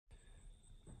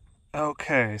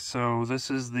Okay, so this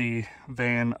is the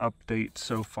van update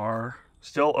so far.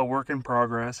 Still a work in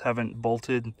progress. Haven't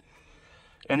bolted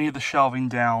any of the shelving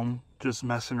down. Just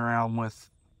messing around with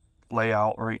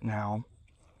layout right now.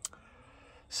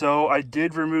 So I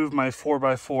did remove my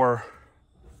 4x4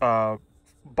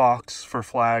 box for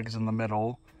flags in the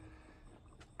middle.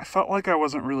 I felt like I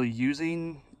wasn't really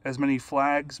using as many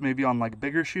flags, maybe on like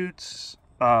bigger shoots.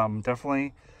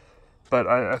 Definitely. But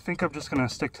I think I'm just going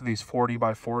to stick to these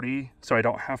 40x40 so I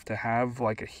don't have to have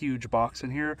like a huge box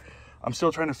in here. I'm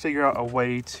still trying to figure out a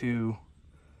way to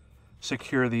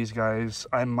secure these guys.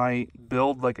 I might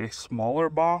build like a smaller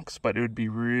box, but it would be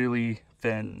really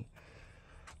thin.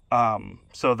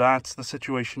 So that's the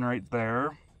situation right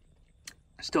there.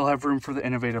 I still have room for the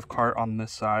innovative cart on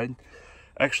this side.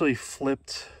 I actually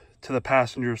flipped to the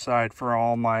passenger side for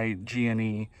all my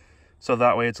G&E, so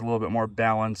that way it's a little bit more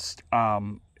balanced.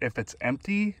 If it's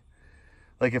empty,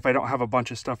 like if I don't have a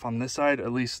bunch of stuff on this side,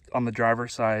 at least on the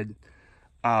driver's side,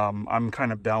 I'm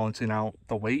kind of balancing out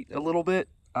the weight a little bit.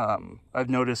 I've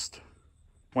noticed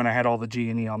when I had all the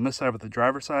G&E on this side with the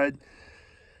driver's side,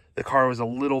 the car was a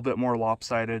little bit more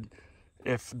lopsided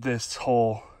if this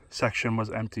whole section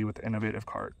was empty with the innovative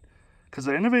cart. Because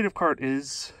the innovative cart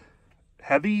is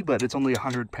heavy, but it's only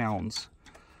 100 pounds.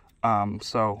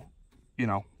 So, you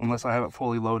know, unless I have it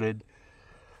fully loaded,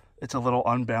 it's a little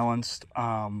unbalanced.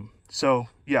 So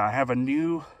yeah, I have a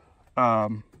new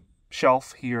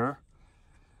shelf here.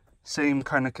 Same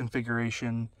kind of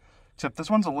configuration, except this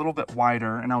one's a little bit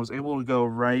wider, and I was able to go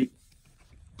right,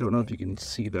 don't know if you can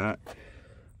see that,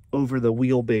 over the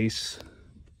wheelbase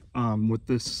with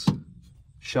this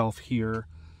shelf here.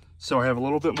 So I have a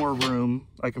little bit more room.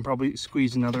 I can probably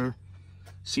squeeze another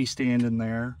C-stand in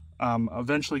there.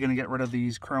 Eventually going to get rid of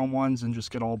these chrome ones and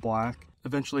just get all black.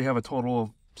 Eventually have a total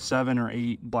of 7 or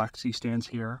 8 black C-stands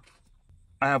here.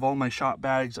 I have all my shot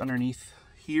bags underneath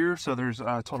here, so there's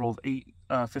a total of 8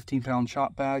 15-pound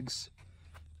shot bags.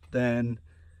 Then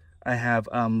I have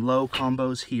low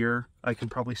combos here. I can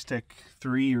probably stick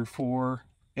 3 or 4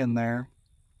 in there.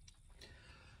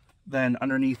 Then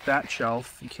underneath that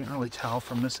shelf, you can't really tell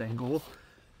from this angle,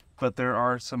 but there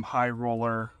are some high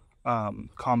roller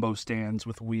combo stands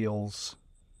with wheels.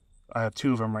 I have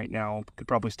 2 of them right now. Could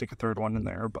probably stick a 3rd one in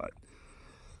there, but.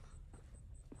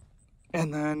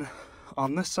 And then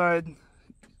on this side,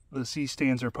 the C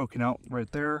stands are poking out right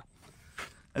there,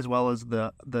 as well as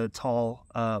the tall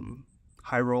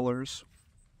high rollers.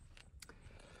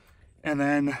 And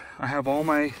then I have all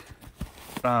my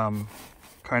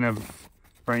kind of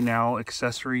right now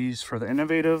accessories for the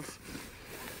innovative.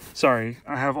 Sorry,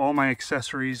 I have all my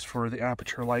accessories for the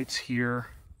APUTURE lights here,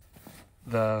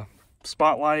 the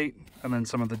spotlight, and then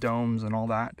some of the domes and all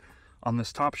that on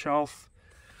this top shelf.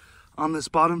 On this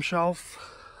bottom shelf,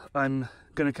 I'm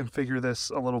going to configure this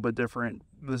a little bit different.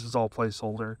 This is all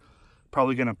placeholder.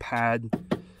 Probably going to pad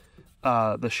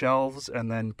the shelves and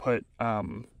then put,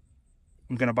 I'm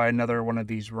going to buy another one of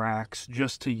these racks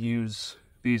just to use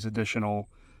these additional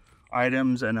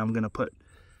items, and I'm going to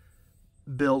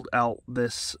build out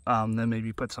this, then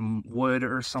maybe put some wood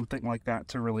or something like that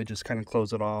to really just kind of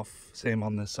close it off. Same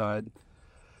on this side.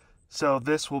 So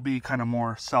this will be kind of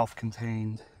more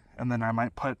self-contained, and then I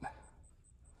might put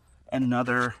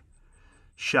another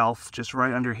shelf just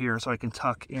right under here so I can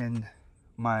tuck in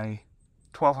my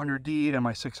 1200D and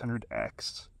my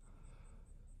 600X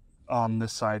on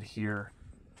this side here.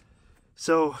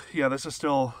 So yeah, this is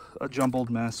still a jumbled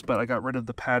mess, but I got rid of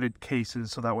the padded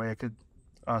cases so that way I could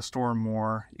store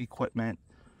more equipment.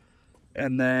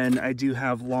 And then I do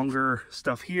have longer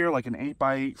stuff here, like an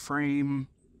 8x8 frame,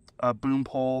 a boom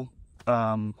pole,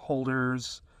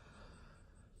 holders,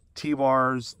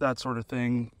 T-bars, that sort of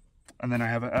thing. And then I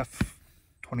have a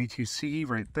F22C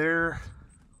right there.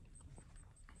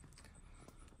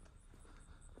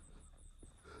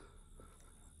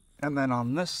 And then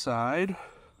on this side,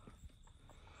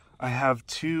 I have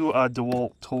 2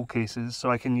 DeWalt tool cases,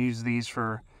 so I can use these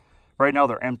for, right now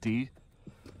they're empty,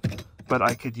 but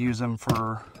I could use them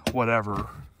for whatever,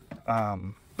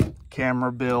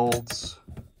 camera builds,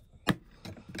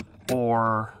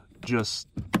 or just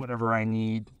whatever I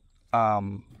need,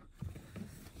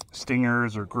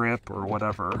 stingers or grip or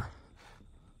whatever.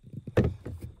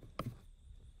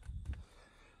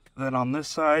 Then on this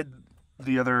side,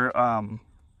 the other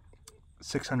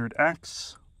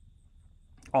 600X,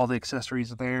 all the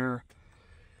accessories there.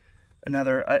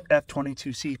 Another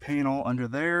F22C panel under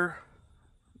there,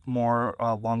 more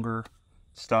longer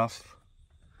stuff.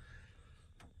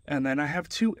 And then I have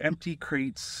 2 empty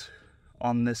crates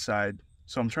on this side,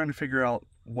 so I'm trying to figure out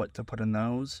what to put in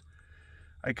those.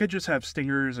 I could just have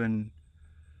stingers and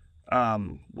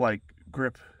like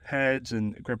grip heads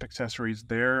and grip accessories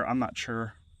there. I'm not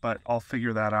sure, but I'll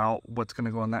figure that out, what's going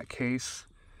to go in that case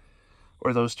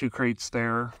or those two crates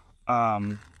there.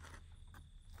 Put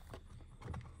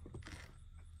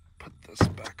this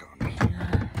back on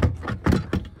here.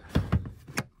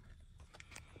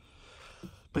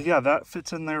 But yeah, that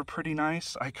fits in there pretty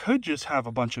nice. I could just have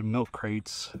a bunch of milk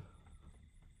crates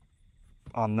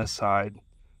on this side,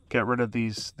 get rid of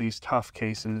these tough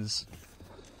cases,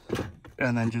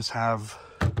 and then just have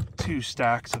 2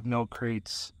 stacks of milk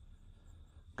crates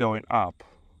going up.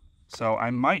 So I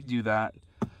might do that.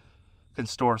 Can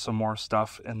store some more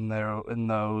stuff in there, in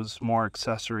those, more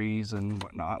accessories and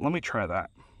whatnot. Let me try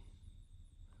that.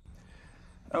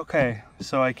 Okay,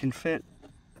 so I can fit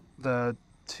the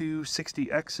 2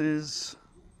 60Xs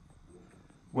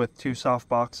with 2 soft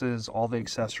boxes, all the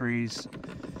accessories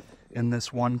in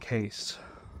this one case.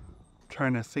 I'm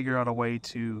trying to figure out a way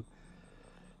to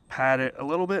pad it a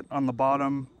little bit on the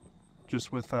bottom,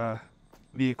 just with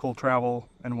vehicle travel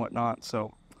and whatnot.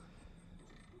 So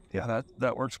yeah,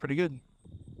 that works pretty good.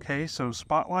 Okay, so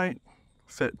spotlight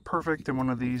fit perfect in one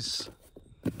of these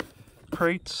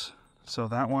crates, so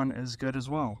that one is good as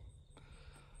well.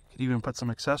 Could even put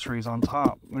some accessories on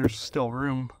top. There's still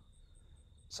room,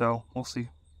 so we'll see.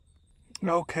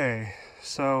 Okay,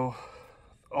 so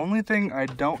only thing I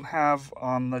don't have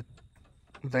on the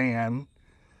van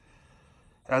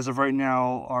as of right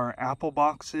now are Apple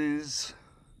boxes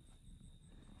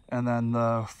and then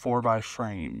the 4x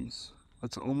frames.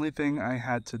 That's the only thing I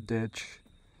had to ditch.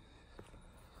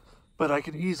 But I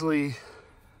could easily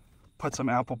put some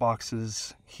Apple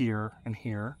boxes here and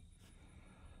here.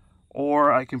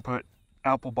 Or I can put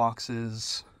Apple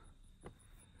boxes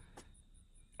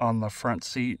on the front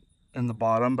seat and the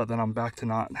bottom, but then I'm back to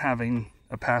not having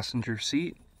a passenger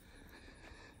seat.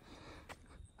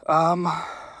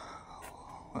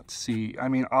 Let's see. I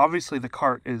mean, obviously the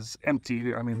cart is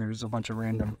empty. I mean, there's a bunch of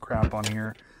random crap on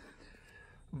here.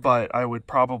 But I would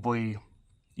probably,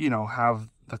 you know, have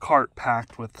the cart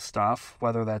packed with stuff,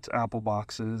 whether that's Apple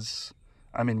boxes,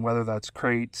 I mean, whether that's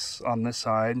crates on this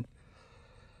side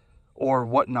or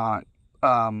whatnot.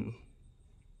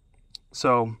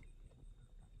 So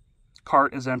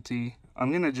cart is empty. I'm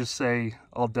going to just say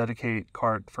I'll dedicate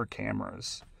cart for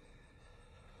cameras.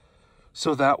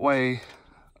 So that way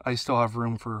I still have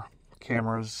room for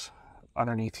cameras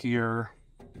underneath here,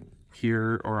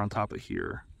 here, or on top of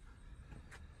here.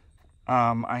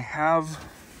 I have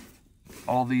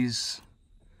all these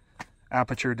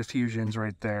aperture diffusions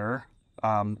right there,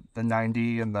 the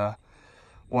 90 and the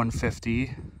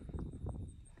 150.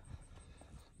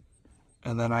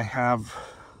 And then I have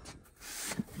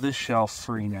this shelf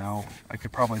free now. I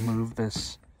could probably move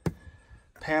this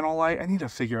panel light. I need to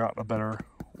figure out a better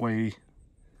way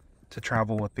to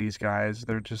travel with these guys.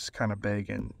 They're just kind of big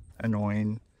and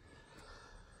annoying.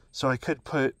 So I could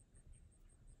put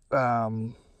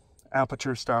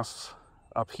aperture stuff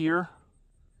up here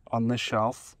on this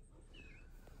shelf,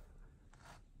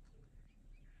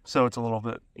 so it's a little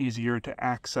bit easier to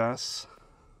access,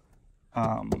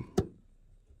 and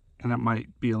it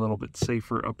might be a little bit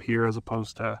safer up here as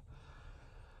opposed to,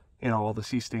 you know, all the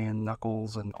C-stand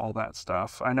knuckles and all that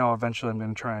stuff. I know eventually I'm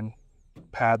going to try and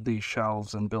pad these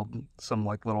shelves and build some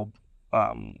like little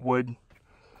wood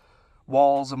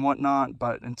walls and whatnot,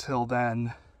 but until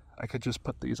then I could just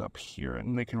put these up here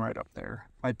and they can ride up there.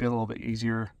 Might be a little bit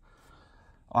easier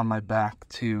on my back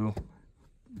to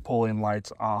pulling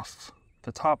lights off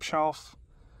the top shelf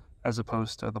as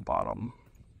opposed to the bottom.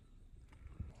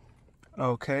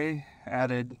 Okay,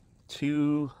 added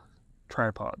 2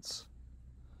 tripods.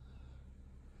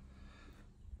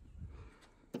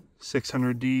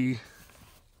 1200D,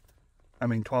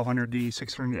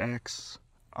 600X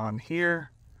on here.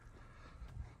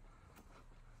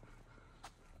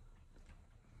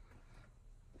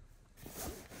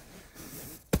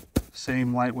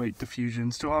 Same lightweight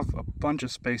diffusion. Still have a bunch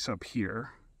of space up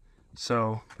here,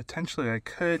 so potentially I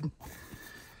could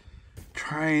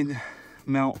try and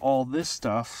mount all this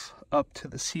stuff up to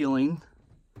the ceiling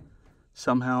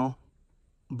somehow,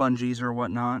 bungees or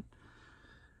whatnot,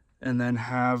 and then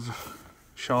have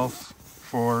shelf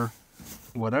for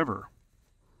whatever,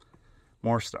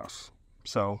 more stuff.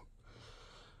 So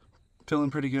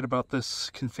feeling pretty good about this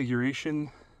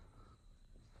configuration.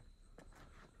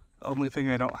 Only thing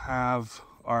I don't have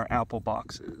are Apple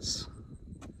boxes,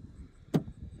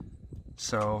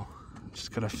 so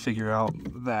just gotta figure out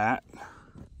that.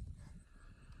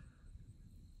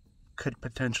 Could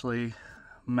potentially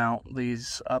mount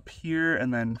these up here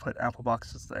and then put Apple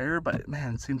boxes there, but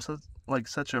man, it seems like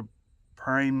such a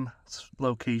prime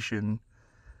location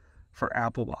for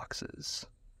Apple boxes.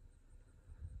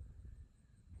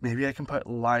 Maybe I can put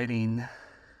lighting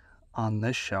on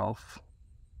this shelf.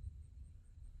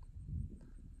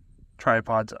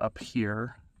 Tripods up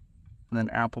here. And then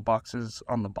Apple boxes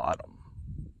on the bottom.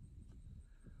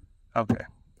 Okay,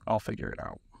 I'll figure it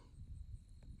out.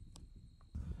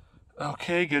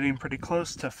 Okay, getting pretty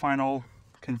close to final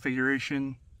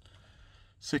configuration.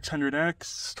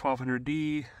 600X,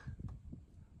 1200D,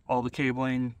 all the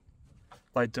cabling,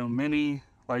 light dome mini,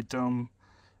 light dome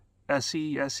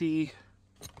SE,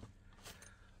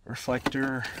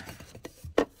 reflector,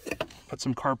 put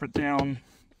some carpet down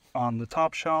on the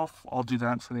top shelf. I'll do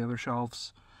that for the other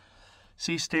shelves.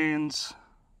 C-stands,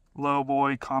 low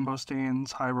boy combo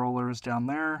stands, high rollers down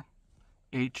there,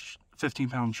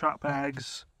 15-pound shot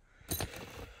bags.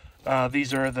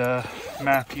 These are the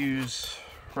Matthews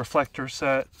reflector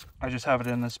set. I just have it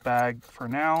in this bag for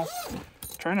now.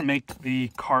 Trying to make the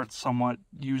cart somewhat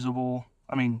usable.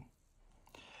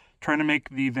 Trying to make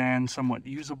the van somewhat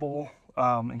usable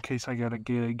in case I get a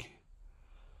gig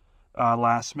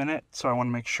last minute. So I want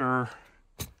to make sure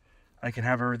I can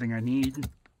have everything I need.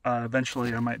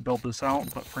 Eventually I might build this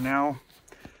out, but for now,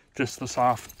 just the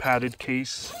soft padded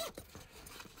case.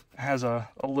 It has a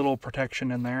little protection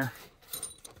in there.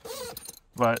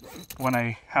 But when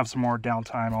I have some more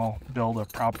downtime, I'll build a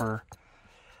proper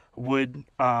wood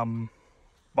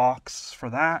box for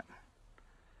that.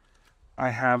 I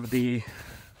have the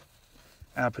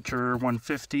APUTURE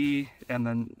 150 and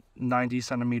then 90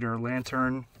 centimeter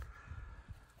lantern.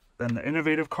 Then the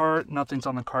innovative cart. Nothing's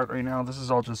on the cart right now. This is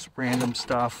all just random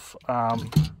stuff. I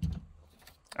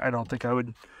don't think I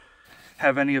would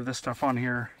have any of this stuff on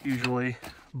here usually,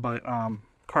 but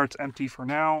cart's empty for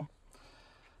now.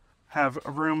 Have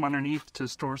a room underneath to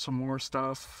store some more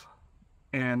stuff,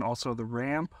 and also the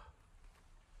ramp.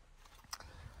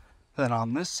 Then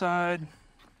on this side,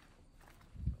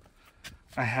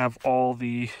 I have all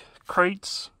the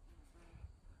crates.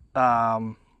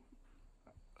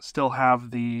 Still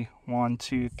have the 1,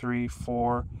 2, 3,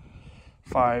 4,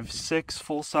 5, 6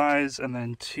 full size, and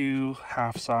then 2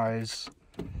 half size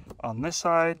on this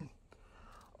side.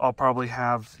 I'll probably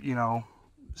have,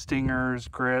 stingers,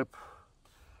 grip.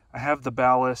 I have the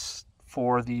ballast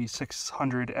for the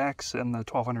 600X and the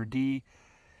 1200D.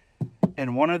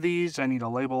 And one of these, I need to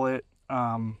label it,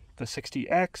 the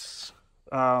 60X,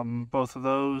 both of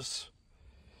those.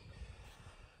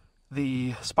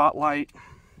 The spotlight,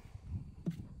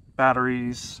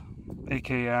 batteries,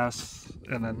 AKS,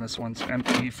 and then this one's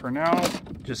empty for now.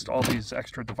 Just all these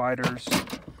extra dividers.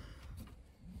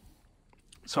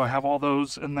 So I have all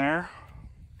those in there.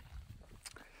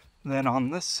 Then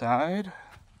on this side,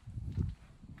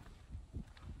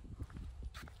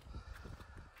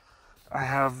 I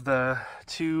have the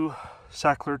 2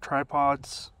 Sackler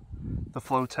tripods, the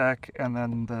Flowtech, and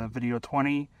then the Video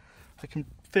 20. I can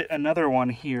fit another one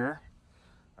here.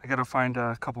 I gotta find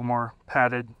a couple more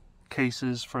padded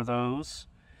cases for those,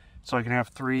 so I can have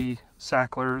 3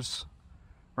 Sacklers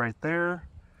right there.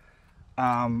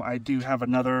 I do have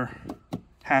another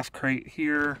half crate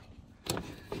here,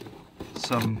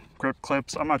 some grip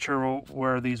clips. I'm not sure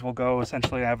where these will go.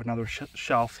 Essentially, I have another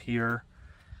shelf here.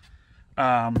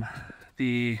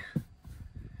 The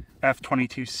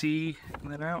F22C,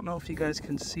 and I don't know if you guys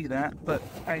can see that, but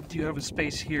I do have a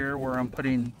space here where I'm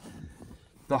putting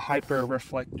the hyper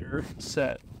reflector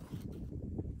set.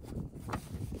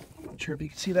 I'm not sure if you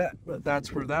can see that, but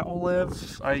that's where that will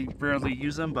live. I rarely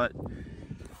use them, but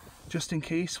just in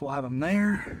case, we'll have them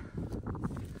there.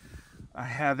 I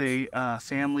have a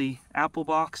family Apple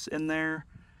box in there.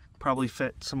 Probably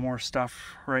fit some more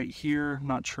stuff right here.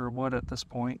 Not sure what at this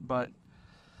point, but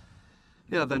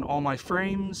yeah, then all my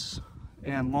frames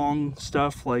and long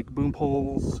stuff like boom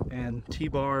poles and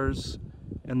T-bars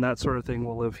and that sort of thing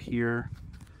will live here.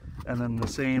 And then the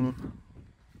same,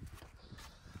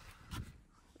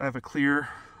 I have a clear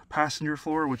passenger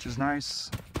floor, which is nice.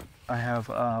 I have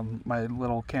my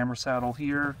little camera saddle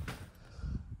here.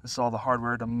 This is all the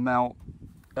hardware to mount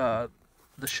the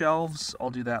shelves.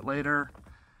 I'll do that later.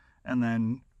 And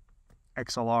then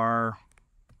XLR,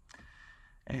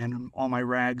 and all my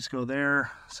rags go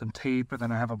there, some tape, and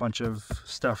then I have a bunch of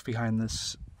stuff behind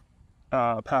this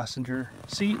passenger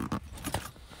seat.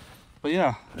 But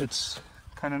yeah, it's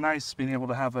kind of nice being able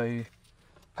to have a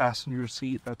passenger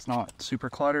seat that's not super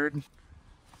cluttered.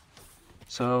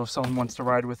 So if someone wants to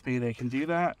ride with me, they can do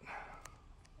that.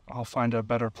 I'll find a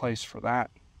better place for that.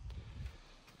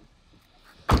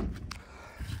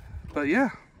 But yeah,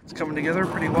 it's coming together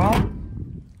pretty well.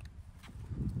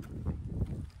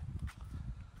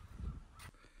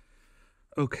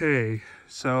 Okay,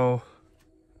 so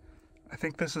I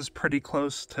think this is pretty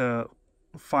close to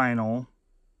final.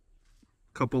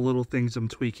 A couple little things I'm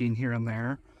tweaking here and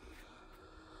there.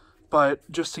 But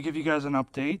just to give you guys an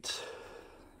update,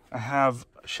 I have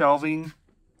shelving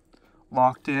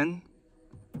locked in,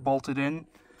 bolted in.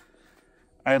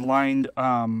 I lined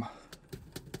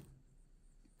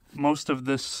most of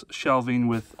this shelving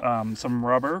with some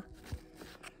rubber,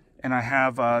 and I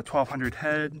have 1200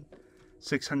 head,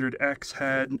 600X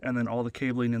head, and then all the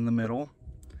cabling in the middle.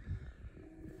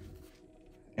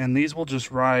 And these will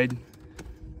just ride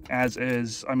as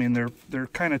is. I mean, they're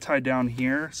kind of tied down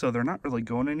here, so they're not really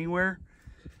going anywhere.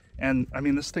 And I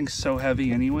mean, this thing's so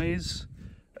heavy anyways,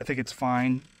 I think it's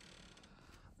fine.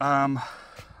 I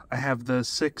have the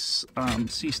 6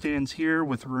 C-stands here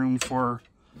with room for,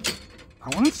 I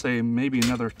want to say maybe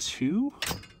another 2.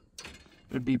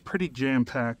 It'd be pretty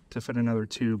jam-packed to fit another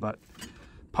 2, but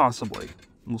possibly.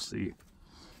 We'll see.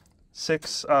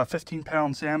 6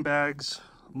 15-pound sandbags,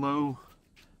 low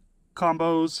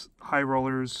combos, high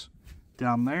rollers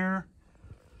down there.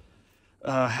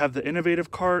 Have the innovative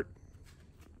cart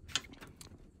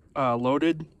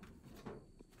loaded.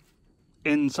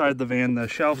 Inside the van, the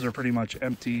shelves are pretty much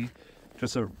empty.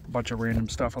 Just a bunch of random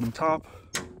stuff on the top.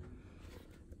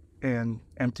 And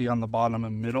empty on the bottom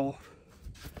and middle.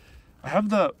 I have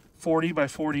the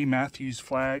 40x40 Matthews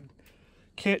flag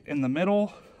kit in the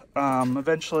middle.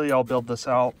 Eventually I'll build this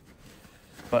out,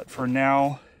 but for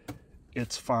now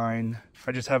it's fine.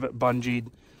 I just have it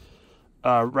bungeed,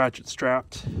 ratchet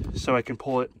strapped, so I can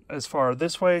pull it as far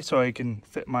this way so I can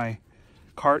fit my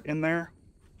cart in there.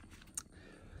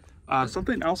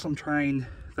 Something else I'm trying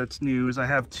that's new is I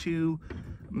have 2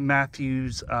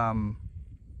 Matthews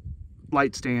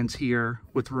light stands here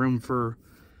with room for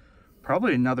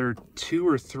probably another 2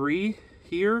 or 3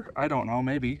 here. I don't know,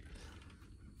 maybe.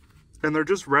 And they're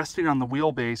just resting on the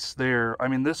wheelbase there. I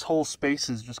mean, this whole space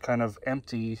is just kind of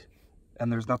empty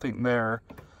and there's nothing there.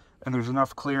 And there's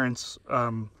enough clearance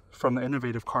from the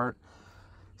innovative cart.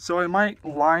 So I might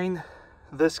line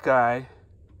this guy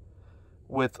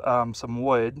with some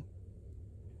wood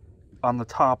on the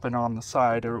top and on the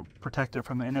side to protect it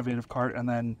from the innovative cart, and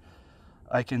then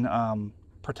I can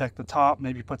protect the top,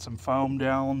 maybe put some foam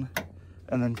down,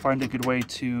 and then find a good way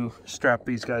to strap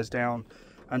these guys down.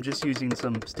 I'm just using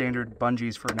some standard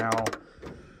bungees for now,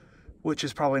 which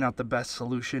is probably not the best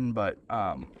solution, but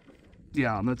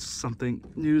yeah, that's something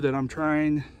new that I'm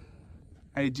trying.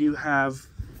 I do have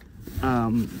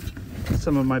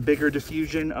some of my bigger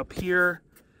diffusion up here,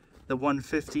 the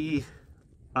 150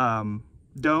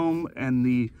 dome, and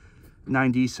the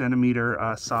 90 centimeter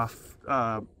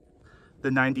the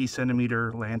 90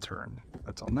 centimeter lantern.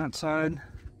 That's on that side.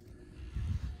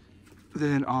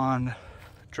 Then on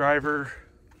driver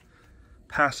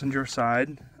passenger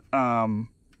side, I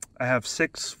have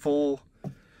 6 full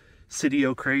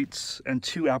SIDIO crates and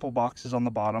 2 apple boxes on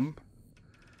the bottom.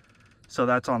 So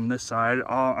that's on this side.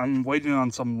 I'm waiting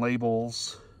on some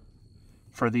labels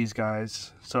for these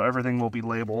guys, so everything will be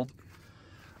labeled.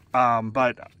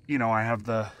 But you know, I have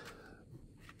the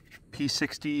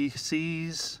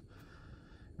P60Cs,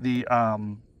 the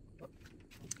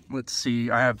let's see,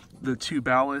 I have the 2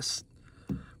 ballasts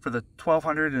for the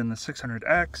 1200 and the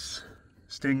 600X,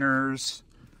 stingers,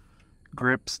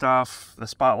 grip stuff, the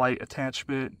spotlight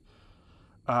attachment,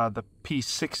 the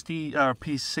P60s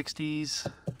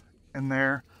in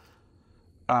there.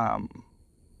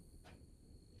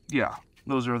 Yeah,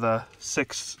 those are the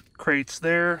 6 crates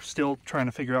there. Still trying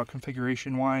to figure out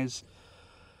configuration wise.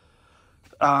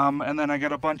 And then I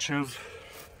got a bunch of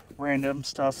random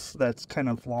stuff that's kind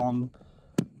of long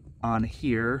on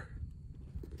here.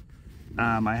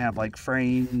 I have like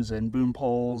frames and boom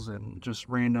poles and just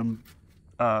random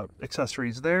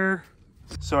accessories there.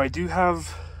 So I do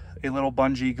have a little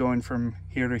bungee going from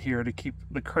here to here to keep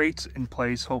the crates in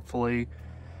place, hopefully,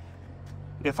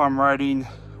 if I'm riding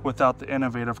without the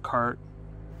innovative cart.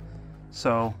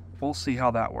 So we'll see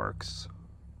how that works.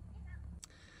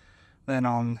 Then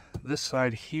on this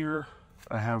side here,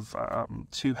 I have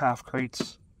 2 half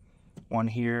crates, one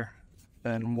here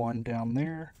and one down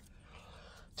there,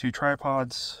 2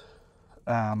 tripods,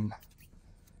 Sackler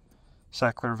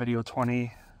Video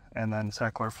 20, and then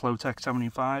Sackler Flowtech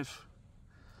 75.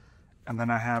 And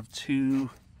then I have 2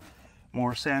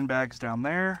 more sandbags down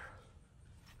there.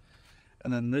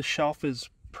 And then this shelf is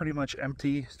pretty much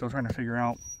empty. Still trying to figure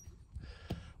out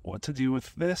what to do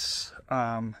with this.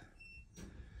 I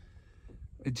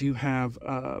do have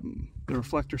the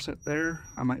reflector set there.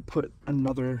 I might put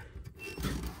another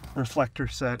reflector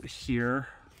set here.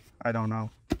 I don't know,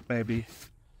 maybe.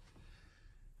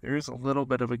 There's a little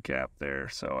bit of a gap there,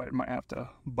 so I might have to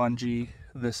bungee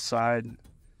this side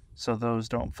so those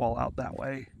don't fall out that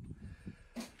way.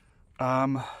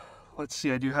 let's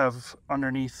see, I do have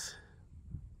underneath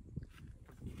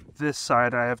this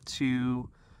side, I have two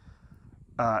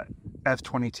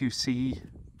F22C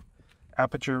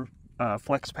aperture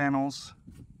flex panels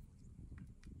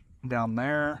down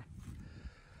there.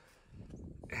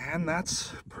 And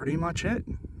that's pretty much it.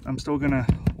 I'm still gonna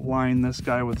line this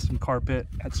guy with some carpet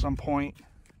at some point.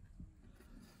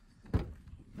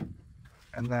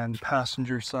 And then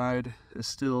passenger side is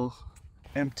still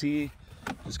empty.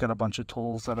 Just got a bunch of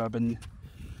tools that I've been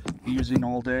using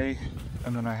all day.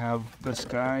 And then I have this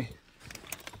guy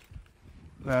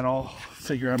that I'll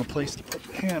figure out a place to put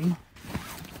him.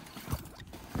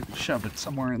 Shove it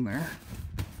somewhere in there.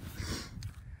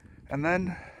 And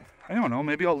then, I don't know,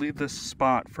 maybe I'll leave this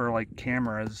spot for like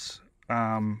cameras,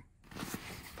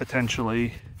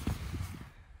 potentially.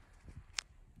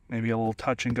 Maybe a little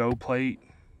touch and go plate,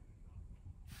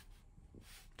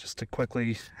 just to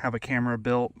quickly have a camera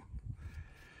built,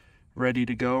 ready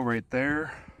to go right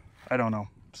there. I don't know,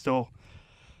 still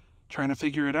trying to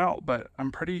figure it out, but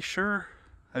I'm pretty sure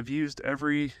I've used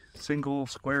every single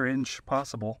square inch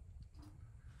possible.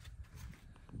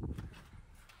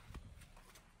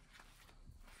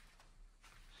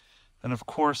 And of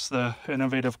course the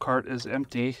innovative cart is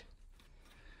empty.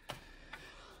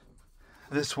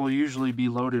 This will usually be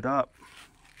loaded up.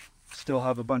 Still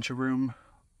have a bunch of room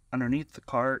underneath the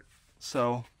cart.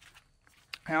 So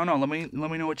I don't know, let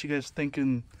me know what you guys think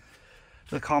in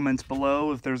the comments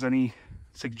below, if there's any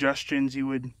suggestions you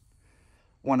would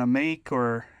want to make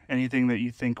or anything that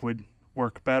you think would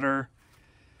work better.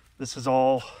 This is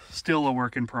all still a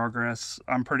work in progress.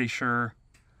 I'm pretty sure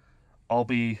I'll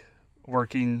be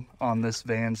working on this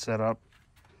van setup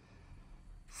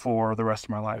for the rest of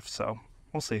my life, so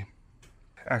we'll see.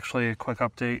 Actually, a quick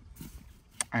update.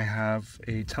 I have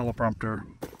a teleprompter,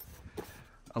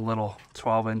 a little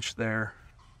 12-inch there,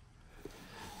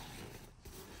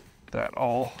 that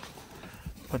I'll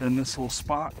put in this little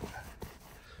spot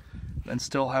and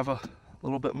still have a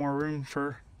little bit more room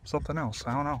for something else.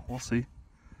 I don't know, we'll see.